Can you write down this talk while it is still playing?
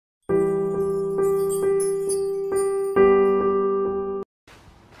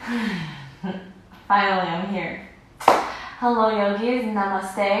Finally, I'm here. Hello yogis,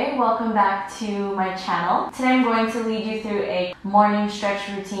 namaste. Welcome back to my channel. Today I'm going to lead you through a morning stretch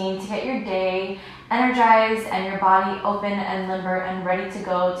routine to get your day energized and your body open and limber and ready to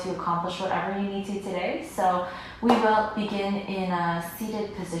go to accomplish whatever you need to today. So we will begin in a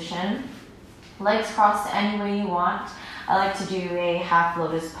seated position. Legs crossed any way you want. I like to do a half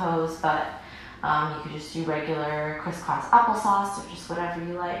lotus pose, but you could just do regular crisscross applesauce or just whatever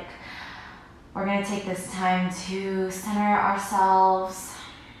you like. We're going to take this time to center ourselves.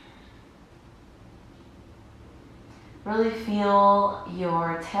 Really feel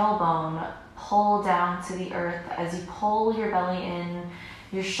your tailbone pull down to the earth as you pull your belly in.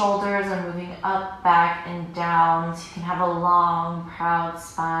 Your shoulders are moving up, back, and down so you can have a long, proud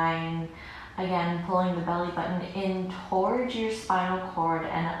spine. Again, pulling the belly button in towards your spinal cord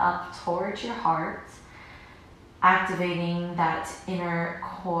and up towards your heart. Activating that inner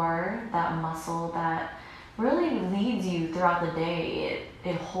core, that muscle that really leads you throughout the day.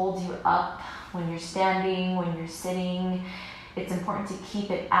 It holds you up when you're standing, when you're sitting. It's important to keep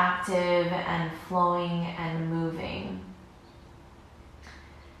it active and flowing and moving.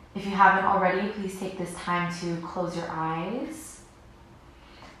 If you haven't already, please take this time to close your eyes.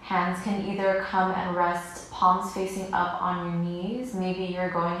 Hands can either come and rest palms facing up on your knees. Maybe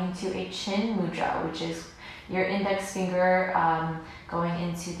you're going into a chin mudra, which is your index finger going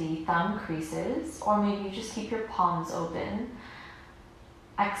into the thumb creases, or maybe you just keep your palms open,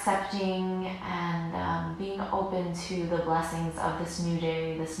 accepting and being open to the blessings of this new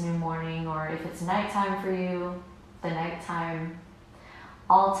day, this new morning, or if it's nighttime for you, the nighttime.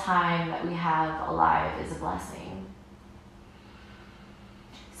 All time that we have alive is a blessing.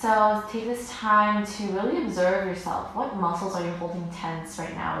 So take this time to really observe yourself. What muscles are you holding tense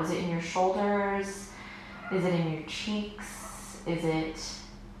right now? Is it in your shoulders? Is it in your cheeks? Is it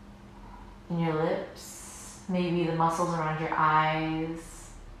in your lips? Maybe the muscles around your eyes?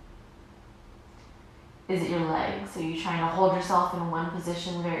 Is it your legs? Are you trying to hold yourself in one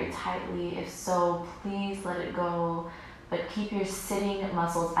position very tightly? If so, please let it go. But keep your sitting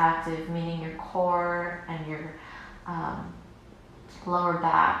muscles active, meaning your core and your lower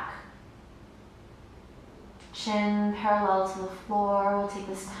back. Chin parallel to the floor. We'll take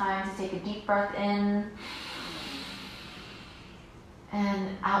this time to take a deep breath in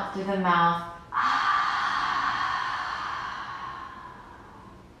and out through the mouth.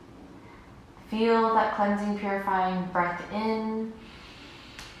 Feel that cleansing, purifying breath in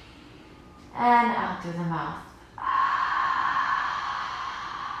and out through the mouth.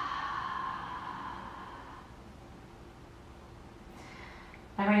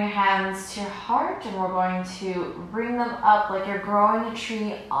 Now bring your hands to your heart and we're going to bring them up like you're growing a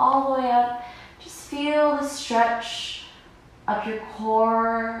tree all the way up. Just feel the stretch up your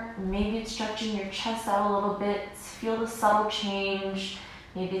core. Maybe it's stretching your chest out a little bit. Feel the subtle change.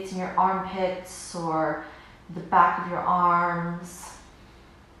 Maybe it's in your armpits or the back of your arms.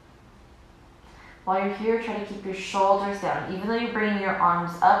 While you're here, try to keep your shoulders down. Even though you're bringing your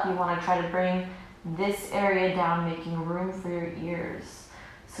arms up, you want to try to bring this area down, making room for your ears,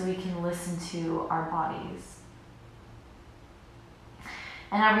 so we can listen to our bodies.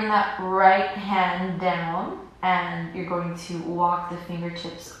 And now bring that right hand down and you're going to walk the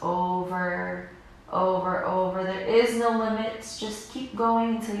fingertips over. There is no limits. Just keep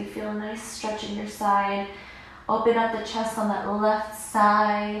going until you feel a nice stretch in your side. Open up the chest on that left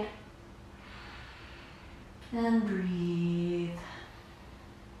side. And breathe.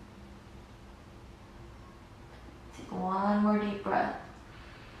 Take one more deep breath.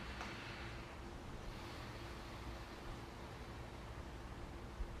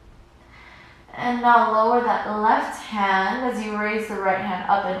 And now lower that left hand as you raise the right hand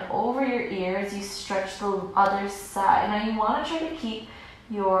up and over your ears. You stretch the other side. Now you want to try to keep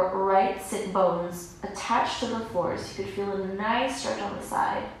your right sit bones attached to the floor so you could feel a nice stretch on the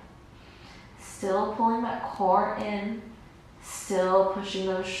side. Still pulling that core in. Still pushing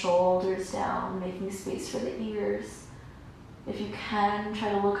those shoulders down, making space for the ears. If you can,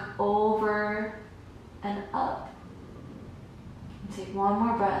 try to look over and up. And take one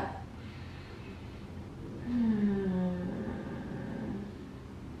more breath.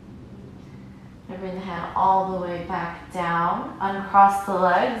 Now bring the hand all the way back down, uncross the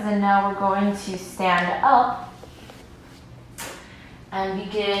legs, and now we're going to stand up and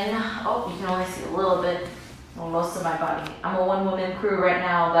begin. Oh, you can only see a little bit, well, most of my body. I'm a one-woman crew right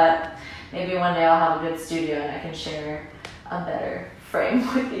now, but maybe one day I'll have a good studio and I can share a better frame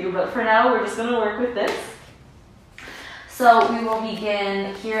with you. But for now, we're just going to work with this. So we will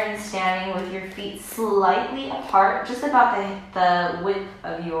begin here in standing with your feet slightly apart, just about the width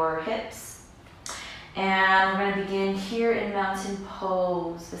of your hips. And we're gonna begin here in mountain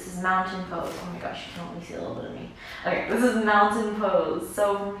pose. This is mountain pose. Oh my gosh, you can only see a little bit of me. Okay, this is mountain pose.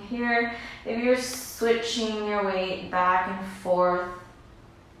 So from here, maybe you're switching your weight back and forth.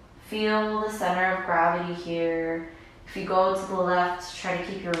 Feel the center of gravity here. If you go to the left, try to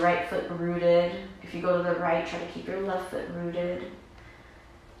keep your right foot rooted. If you go to the right, try to keep your left foot rooted.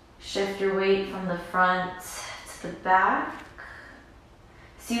 Shift your weight from the front to the back.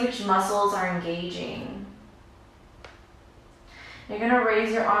 See which muscles are engaging. You're gonna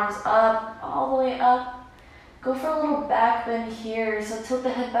raise your arms up, all the way up. Go for a little back bend here. So tilt the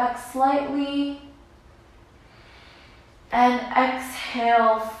head back slightly. And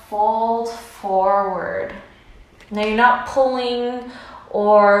exhale, fold forward. Now you're not pulling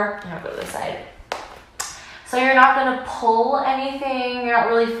or, I'm gonna go to the side. So you're not gonna pull anything, you're not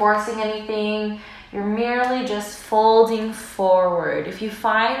really forcing anything. You're merely just folding forward. If you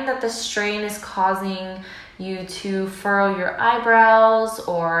find that the strain is causing you to furrow your eyebrows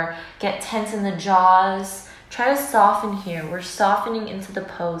or get tense in the jaws, try to soften here. We're softening into the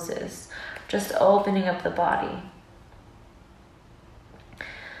poses, just opening up the body.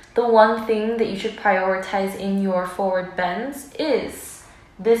 The one thing that you should prioritize in your forward bends is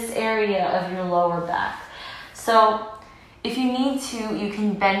this area of your lower back. So if you need to, you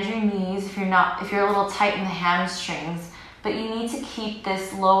can bend your knees if you're a little tight in the hamstrings, but you need to keep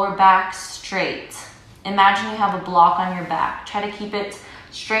this lower back straight. Imagine you have a block on your back. Try to keep it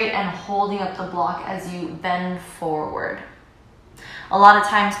straight and holding up the block as you bend forward. A lot of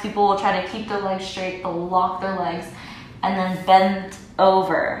times people will try to keep their legs straight, they'll lock their legs, and then bend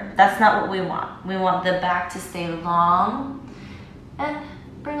over. That's not what we want. We want the back to stay long, and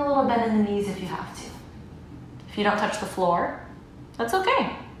bring a little bend in the knees if you have to. If you don't touch the floor, that's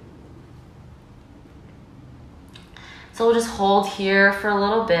okay. So we'll just hold here for a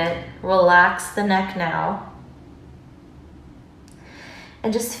little bit. Relax the neck now.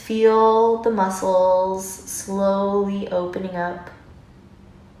 And just feel the muscles slowly opening up.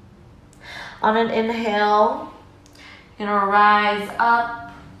 On an inhale, you're gonna rise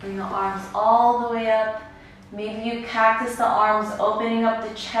up, bring the arms all the way up. Maybe you cactus the arms, opening up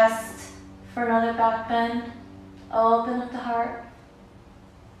the chest for another back bend. Open up the heart.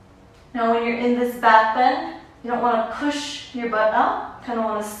 Now when you're in this back bend, you don't want to push your butt up. Kind of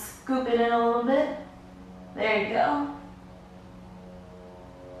want to scoop it in a little bit. There you go.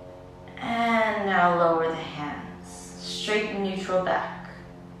 And now lower the hands. Straight and neutral back.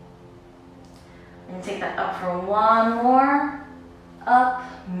 And take that up for one more. Up,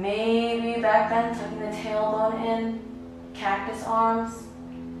 maybe back bend, tucking the tailbone in. Cactus arms.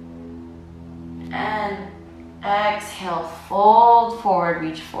 And exhale, fold forward,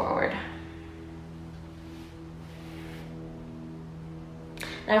 reach forward.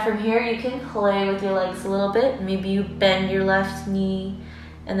 Now from here, you can play with your legs a little bit. Maybe you bend your left knee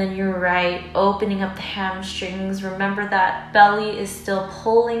and then your right, opening up the hamstrings. Remember that belly is still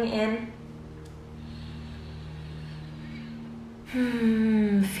pulling in.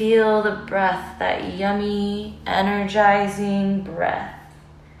 Feel the breath, that yummy, energizing breath.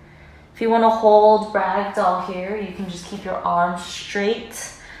 If you want to hold ragdoll here, you can just keep your arms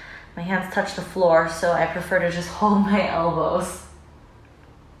straight. My hands touch the floor, so I prefer to just hold my elbows.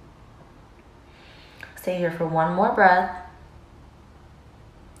 Stay here for one more breath.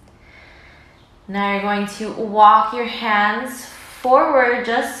 Now you're going to walk your hands forward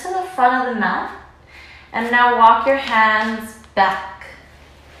just to the front of the mat. And now walk your hands back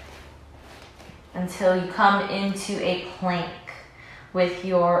until you come into a plank with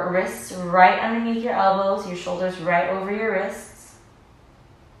your wrists right underneath your elbows, your shoulders right over your wrists.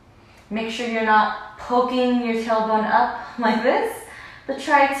 Make sure you're not poking your tailbone up like this, but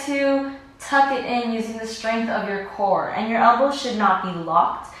try to tuck it in using the strength of your core. And your elbows should not be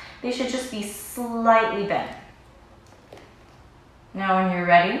locked. They should just be slightly bent. Now when you're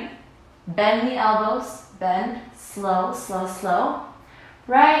ready, bend the elbows, bend, slow, slow, slow.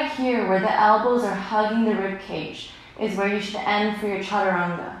 Right here where the elbows are hugging the rib cage is where you should end for your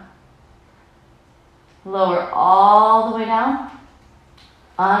chaturanga. Lower all the way down,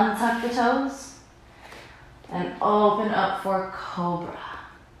 untuck the toes, and open up for cobra.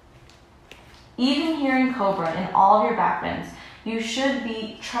 Even here in cobra, in all of your back bends, you should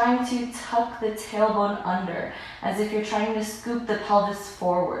be trying to tuck the tailbone under, as if you're trying to scoop the pelvis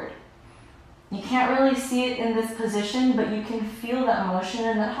forward. You can't really see it in this position, but you can feel that motion,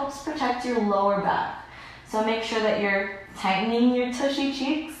 and that helps protect your lower back. So make sure that you're tightening your tushy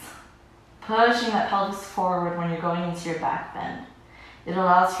cheeks, pushing that pelvis forward when you're going into your back bend. It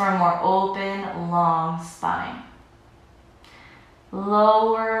allows for a more open, long spine.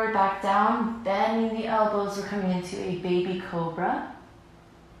 Lower back down, bending the elbows. We're coming into a baby cobra.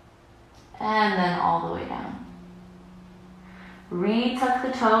 And then all the way down. Re-tuck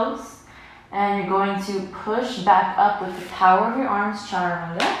the toes. And you're going to push back up with the power of your arms,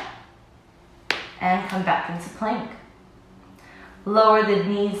 chaturanga. And come back into plank. Lower the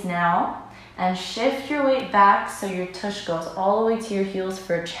knees now. And shift your weight back so your tush goes all the way to your heels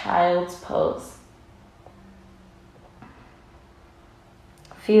for a child's pose.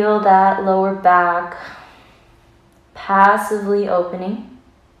 Feel that lower back passively opening.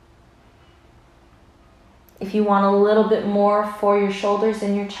 If you want a little bit more for your shoulders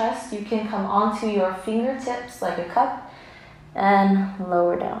and your chest, you can come onto your fingertips like a cup and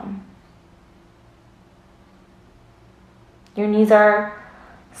lower down. Your knees are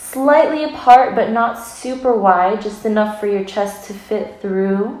slightly apart but not super wide, just enough for your chest to fit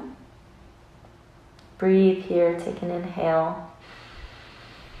through. Breathe here, take an inhale.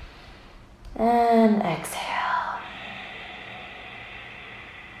 And exhale.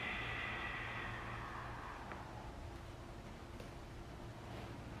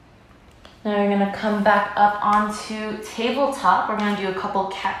 Now you're going to come back up onto tabletop. We're going to do a couple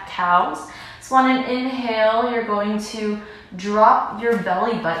cat-cows. So on an inhale, you're going to drop your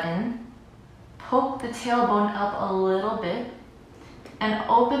belly button, poke the tailbone up a little bit, and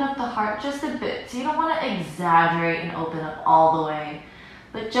open up the heart just a bit. So you don't want to exaggerate and open up all the way,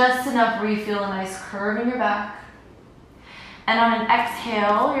 but just enough where you feel a nice curve in your back. And on an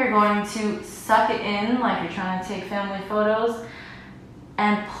exhale, you're going to suck it in like you're trying to take family photos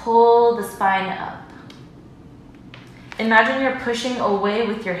and pull the spine up. Imagine you're pushing away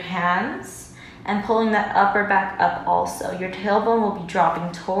with your hands and pulling that upper back up also. Your tailbone will be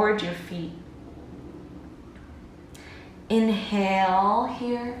dropping towards your feet. Inhale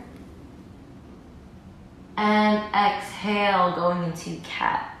here. And exhale, going into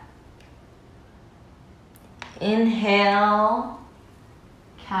cat. Inhale,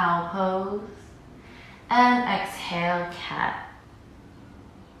 cow pose. And exhale, cat.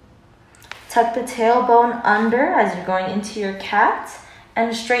 Tuck the tailbone under as you're going into your cat.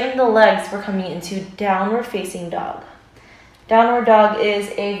 And straighten the legs. We're coming into downward facing dog. Downward dog is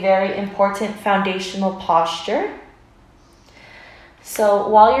a very important foundational posture. So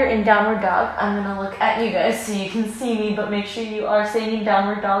while you're in downward dog, I'm going to look at you guys so you can see me, but make sure you are staying in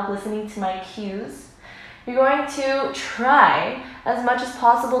downward dog, listening to my cues. You're going to try as much as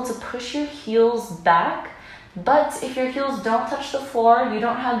possible to push your heels back, but if your heels don't touch the floor, you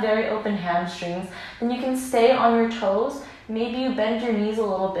don't have very open hamstrings, then you can stay on your toes. Maybe you bend your knees a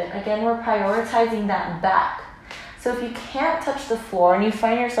little bit. Again, we're prioritizing that back. So if you can't touch the floor and you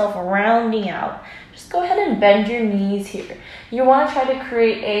find yourself rounding out, just go ahead and bend your knees here. You want to try to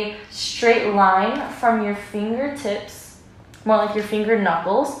create a straight line from your fingertips, more like your finger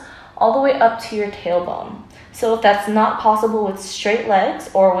knuckles, all the way up to your tailbone. So if that's not possible with straight legs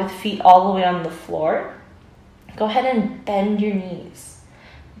or with feet all the way on the floor, go ahead and bend your knees.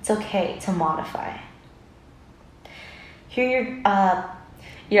 It's okay to modify. Here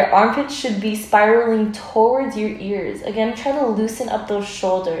your armpits should be spiraling towards your ears. Again, try to loosen up those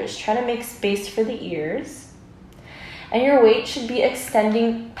shoulders. Try to make space for the ears. And your weight should be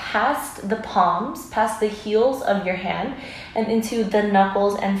extending past the palms, past the heels of your hand, and into the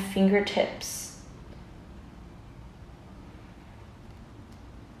knuckles and fingertips.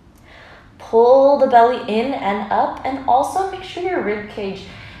 Pull the belly in and up, and also make sure your rib cage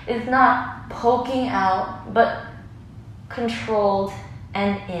is not poking out, but controlled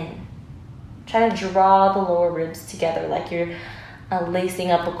and in. Try to draw the lower ribs together like you're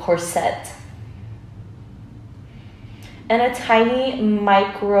lacing up a corset. And a tiny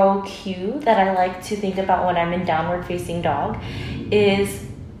micro cue that I like to think about when I'm in downward facing dog is,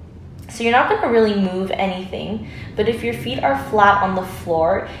 so you're not going to really move anything, but if your feet are flat on the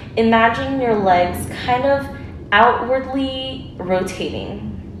floor, imagine your legs kind of outwardly rotating.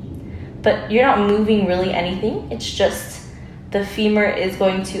 But you're not moving really anything, it's just the femur is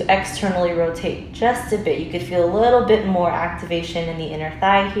going to externally rotate just a bit. You could feel a little bit more activation in the inner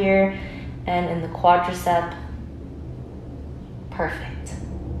thigh here and in the quadricep. Perfect.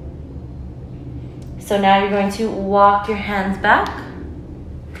 So now you're going to walk your hands back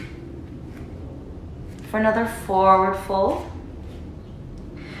for another forward fold.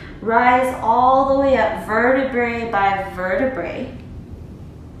 Rise all the way up, vertebrae by vertebrae.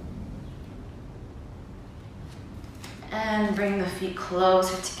 And bring the feet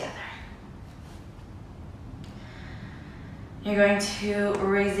closer together. You're going to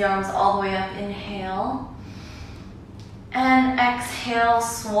raise the arms all the way up. Inhale. And exhale,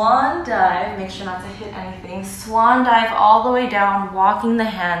 swan dive. Make sure not to hit anything. Swan dive all the way down, walking the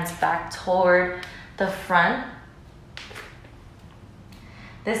hands back toward the front.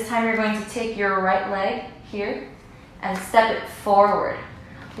 This time you're going to take your right leg here and step it forward.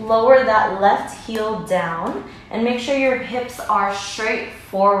 Lower that left heel down and make sure your hips are straight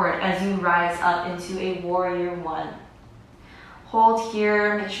forward as you rise up into a warrior one. Hold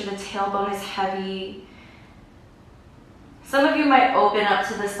here, make sure the tailbone is heavy. Some of you might open up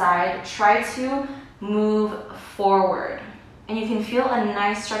to the side. Try to move forward. And you can feel a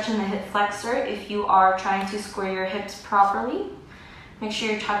nice stretch in the hip flexor if you are trying to square your hips properly. Make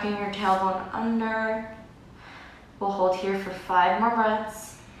sure you're tucking your tailbone under. We'll hold here for 5 more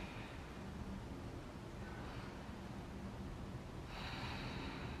breaths.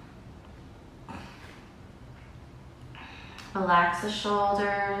 Relax the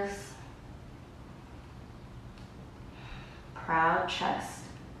shoulders. Proud chest.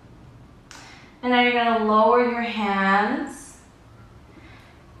 And now you're going to lower your hands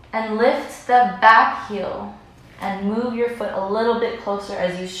and lift the back heel and move your foot a little bit closer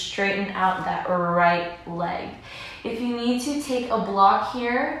as you straighten out that right leg. If you need to take a block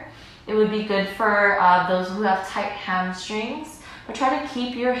here, it would be good for those who have tight hamstrings, but try to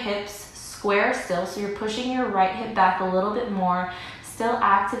keep your hips square still, so you're pushing your right hip back a little bit more, still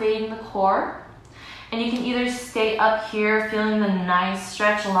activating the core. And you can either stay up here feeling the nice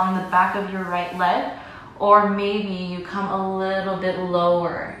stretch along the back of your right leg, or maybe you come a little bit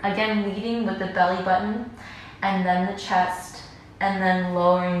lower. Again, leading with the belly button and then the chest and then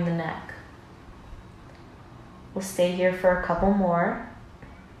lowering the neck. We'll stay here for a couple more.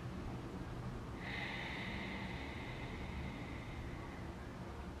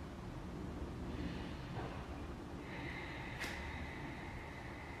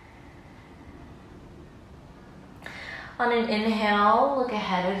 On an inhale, look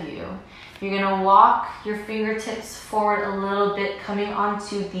ahead of you. You're gonna walk your fingertips forward a little bit, coming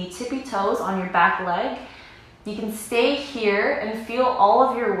onto the tippy toes on your back leg. You can stay here and feel all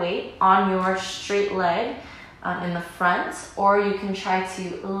of your weight on your straight leg in the front, or you can try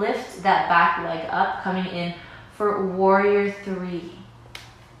to lift that back leg up, coming in for warrior 3.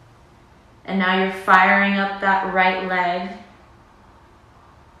 And now you're firing up that right leg,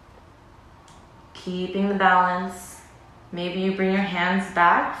 keeping the balance. Maybe you bring your hands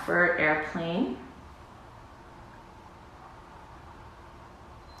back for airplane.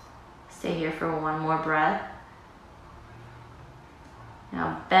 Stay here for 1 more breath.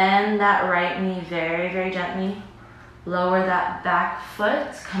 Now bend that right knee very, very gently. Lower that back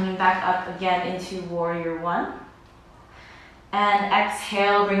foot, coming back up again into warrior 1. And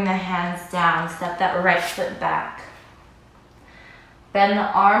exhale, bring the hands down. Step that right foot back. Bend the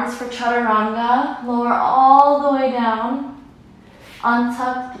arms for chaturanga, lower all the way down,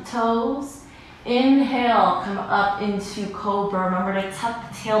 untuck the toes, inhale, come up into cobra. Remember to tuck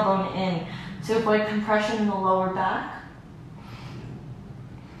the tailbone in to avoid compression in the lower back.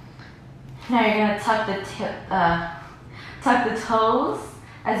 Now you're going to tuck the toes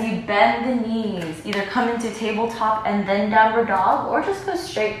as you bend the knees. Either come into tabletop and then downward dog, or just go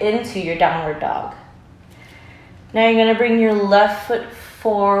straight into your downward dog. Now you're going to bring your left foot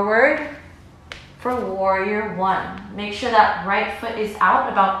forward for warrior 1. Make sure that right foot is out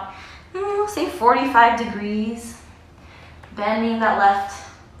about, say 45 degrees. Bending that left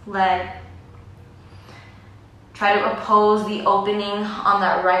leg. Try to oppose the opening on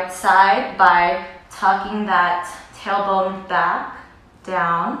that right side by tucking that tailbone back,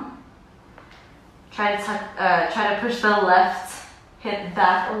 down. Try to push the left hip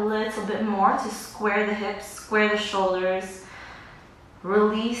back a little bit more to square the hips, square the shoulders.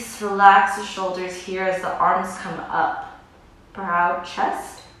 Release, relax the shoulders here as the arms come up. Proud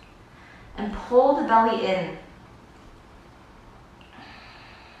chest. And pull the belly in.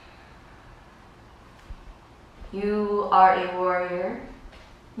 You are a warrior.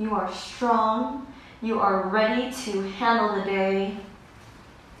 You are strong. You are ready to handle the day.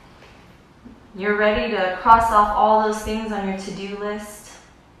 You're ready to cross off all those things on your to-do list.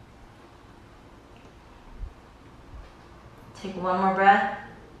 Take 1 more breath.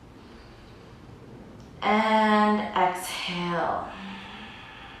 And exhale.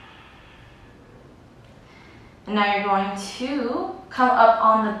 And now you're going to come up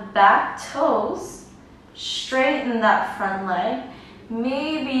on the back toes. Straighten that front leg.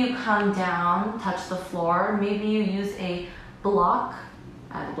 Maybe you come down, touch the floor. Maybe you use a block.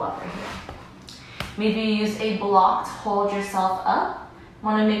 I have a block right here. Maybe you use a block to hold yourself up.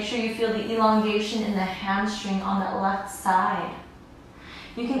 Want to make sure you feel the elongation in the hamstring on that left side.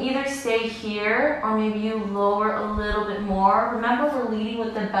 You can either stay here or maybe you lower a little bit more. Remember, we're leading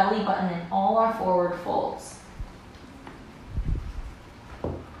with the belly button in all our forward folds.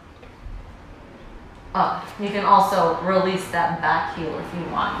 Up. You can also release that back heel if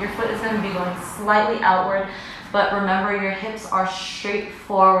you want. Your foot is going to be going slightly outward, but remember your hips are straight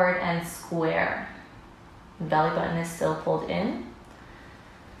forward and square. The belly button is still pulled in.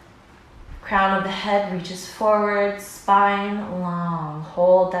 Crown of the head reaches forward, spine long.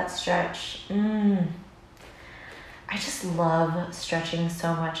 Hold that stretch. I just love stretching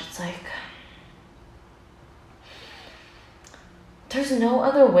so much. It's like, there's no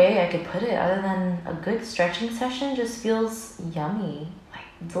other way I could put it other than a good stretching session just feels yummy,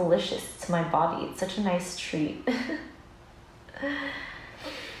 like delicious to my body. It's such a nice treat.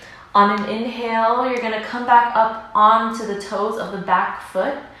 On an inhale, you're gonna come back up onto the toes of the back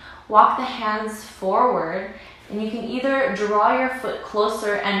foot. Walk the hands forward, and you can either draw your foot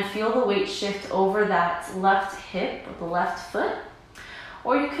closer and feel the weight shift over that left hip with the left foot,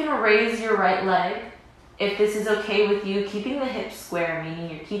 or you can raise your right leg. If this is okay with you, keeping the hips square,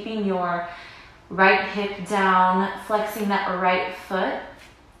 meaning you're keeping your right hip down, flexing that right foot.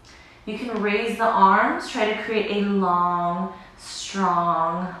 You can raise the arms, try to create a long,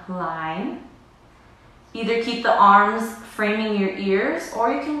 strong line. Either keep the arms framing your ears,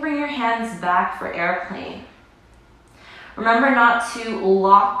 or you can bring your hands back for airplane. Remember not to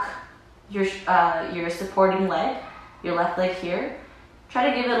lock your supporting leg, your left leg here. Try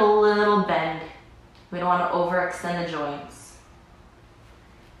to give it a little bend. We don't want to overextend the joints.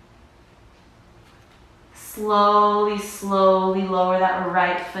 Slowly, slowly lower that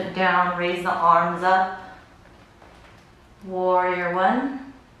right foot down. Raise the arms up. Warrior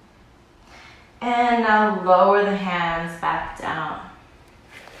one. And now lower the hands back down.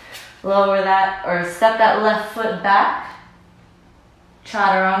 Lower that, or step that left foot back.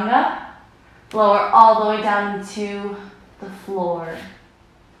 Chaturanga. Lower all the way down into the floor.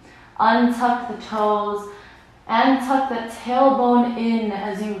 Untuck the toes and tuck the tailbone in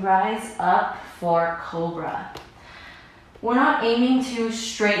as you rise up for Cobra. We're not aiming to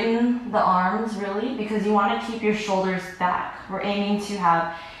straighten the arms really because you want to keep your shoulders back. We're aiming to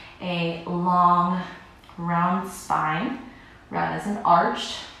have a long, round spine, round as an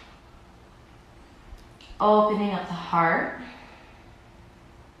arch. Opening up the heart.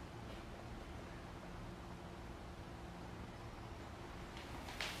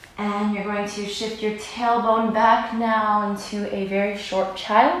 And you're going to shift your tailbone back now into a very short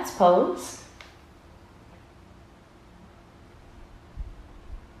child's pose.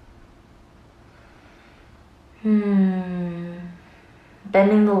 Bending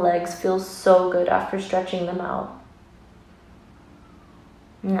the legs feels so good after stretching them out.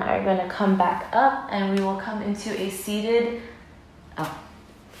 Now you're going to come back up and we will come into a seated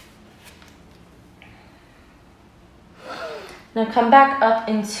Now come back up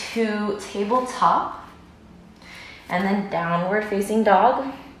into tabletop and then downward facing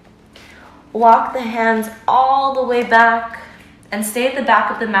dog. Walk the hands all the way back and stay at the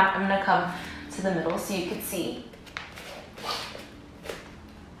back of the mat. I'm gonna come to the middle so you can see.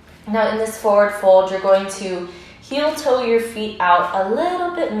 Now in this forward fold, you're going to heel toe your feet out a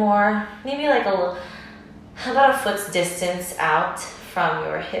little bit more, maybe like about a foot's distance out from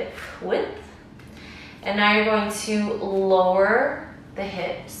your hip width. And now you're going to lower the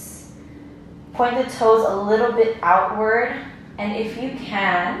hips, point the toes a little bit outward, and if you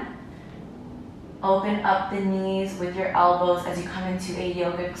can, open up the knees with your elbows as you come into a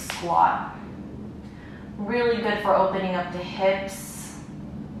yogic squat. Really good for opening up the hips,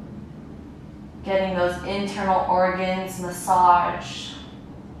 getting those internal organs massaged,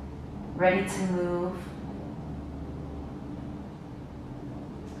 ready to move.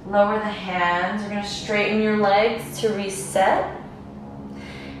 Lower the hands. You're going to straighten your legs to reset.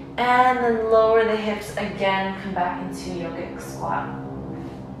 And then lower the hips again. Come back into yogic squat.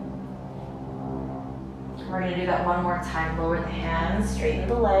 We're going to do that one more time. Lower the hands, straighten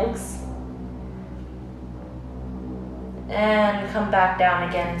the legs. And come back down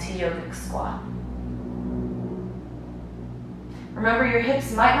again into yogic squat. Remember, your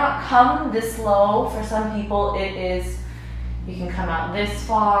hips might not come this low. For some people, it is, you can come out this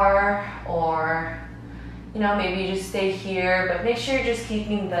far, or maybe you just stay here, but make sure you're just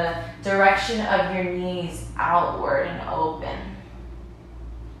keeping the direction of your knees outward and open.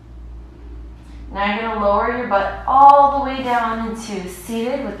 Now you're going to lower your butt all the way down into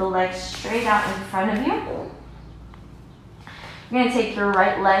seated with the legs straight out in front of you. You're going to take your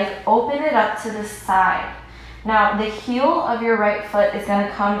right leg, open it up to the side. Now the heel of your right foot is going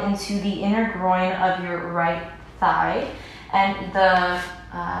to come into the inner groin of your right thigh, and the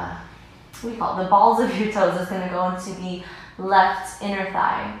what do you call it? The balls of your toes is going to go into the left inner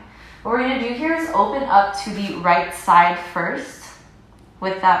thigh. What we're going to do here is open up to the right side first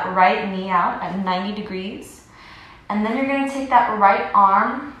with that right knee out at 90 degrees. And then you're going to take that right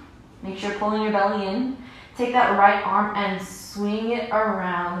arm, make sure you're pulling your belly in, take that right arm and swing it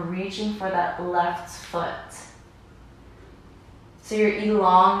around, reaching for that left foot. So you're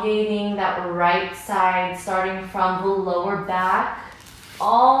elongating that right side, starting from the lower back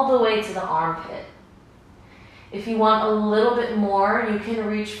all the way to the armpit. If you want a little bit more, you can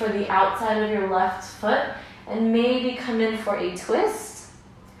reach for the outside of your left foot and maybe come in for a twist.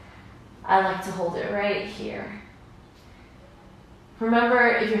 I like to hold it right here. Remember,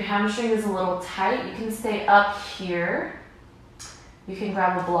 if your hamstring is a little tight, you can stay up here. You can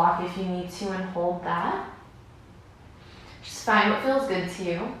grab a block if you need to and hold that. Just find what feels good to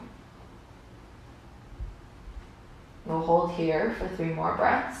you. We'll hold here for 3 more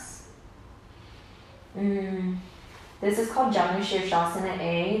breaths. This is called Janu Shirshasana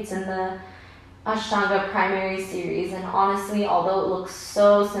A. It's in the Ashtanga primary series, and honestly, although it looks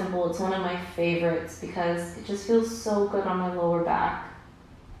so simple, it's one of my favorites because it just feels so good on my lower back.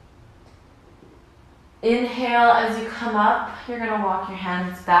 Inhale as you come up, you're going to walk your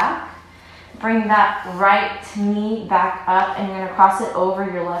hands back. Bring that right knee back up and you're going to cross it over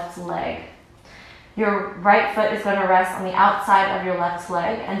your left leg. Your right foot is going to rest on the outside of your left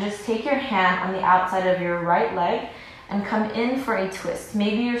leg, and just take your hand on the outside of your right leg and come in for a twist.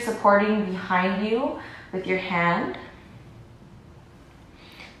 Maybe you're supporting behind you with your hand.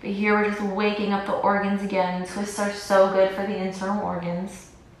 But here we're just waking up the organs again. Twists are so good for the internal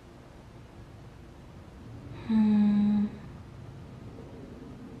organs.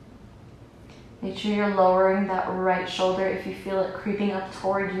 Make sure you're lowering that right shoulder if you feel it creeping up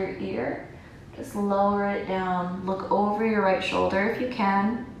toward your ear. Just lower it down. Look over your right shoulder if you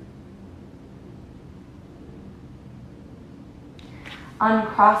can.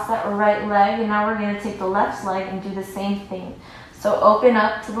 Uncross that right leg, and now we're going to take the left leg and do the same thing. So open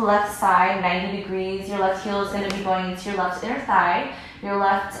up to the left side, 90 degrees. Your left heel is going to be going into your left inner thigh. Your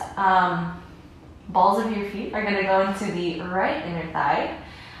left balls of your feet are going to go into the right inner thigh.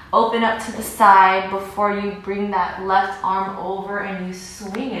 Open up to the side before you bring that left arm over and you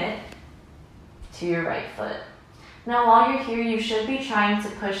swing it to your right foot. Now while you're here, you should be trying to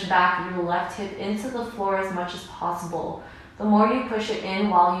push back your left hip into the floor as much as possible. The more you push it in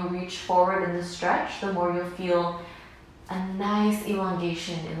while you reach forward in the stretch, the more you'll feel a nice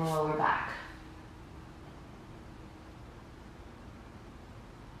elongation in the lower back.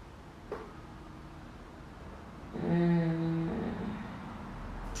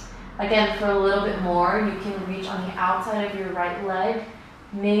 Again, for a little bit more, you can reach on the outside of your right leg.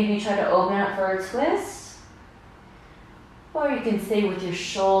 Maybe try to open up for a twist. Or you can stay with your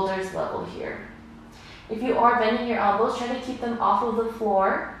shoulders level here. If you are bending your elbows, try to keep them off of the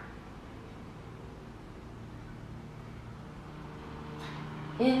floor.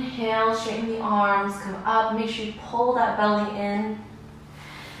 Inhale, straighten the arms, come up. Make sure you pull that belly in.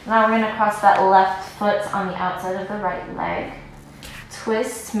 Now we're going to cross that left foot on the outside of the right leg.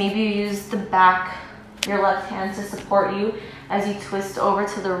 Twist. Maybe you use the back, your left hand to support you as you twist over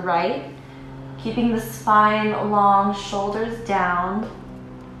to the right. Keeping the spine long, shoulders down.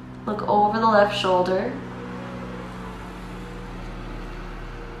 Look over the left shoulder.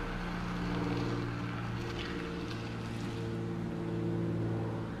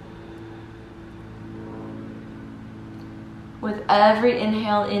 With every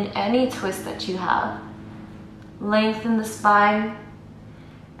inhale in any twist that you have, lengthen the spine,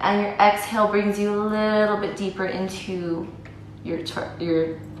 and your exhale brings you a little bit deeper into your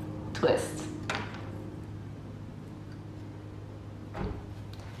twist.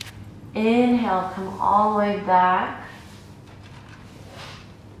 Inhale, come all the way back.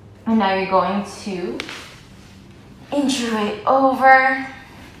 And now you're going to inch your way over.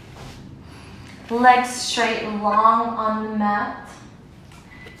 Legs straight and long on the mat.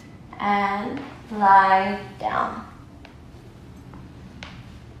 And lie down.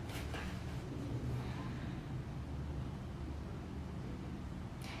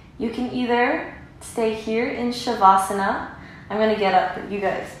 You can either stay here in Shavasana. I'm going to get up, but you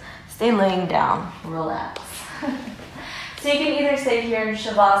guys stay laying down. Relax. So you can either stay here in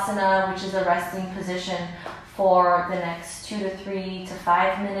Shavasana, which is a resting position, for the next 2 to 3 to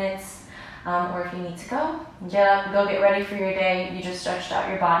 5 minutes. Or if you need to go, get up, go get ready for your day. You just stretched out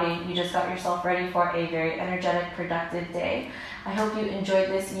your body. You just got yourself ready for a very energetic, productive day. I hope you enjoyed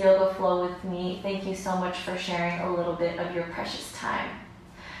this yoga flow with me. Thank you so much for sharing a little bit of your precious time.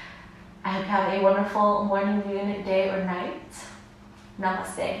 I hope you have a wonderful morning, noon, day, or night.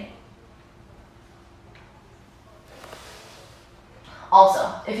 Namaste.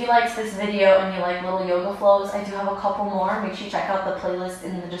 Also, if you liked this video and you like little yoga flows, I do have a couple more. Make sure you check out the playlist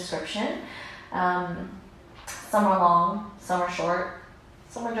in the description. Some are long, some are short,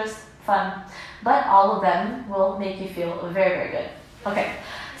 some are just fun, but all of them will make you feel very, very good. Okay,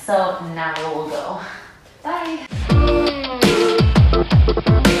 so now we'll go. Bye.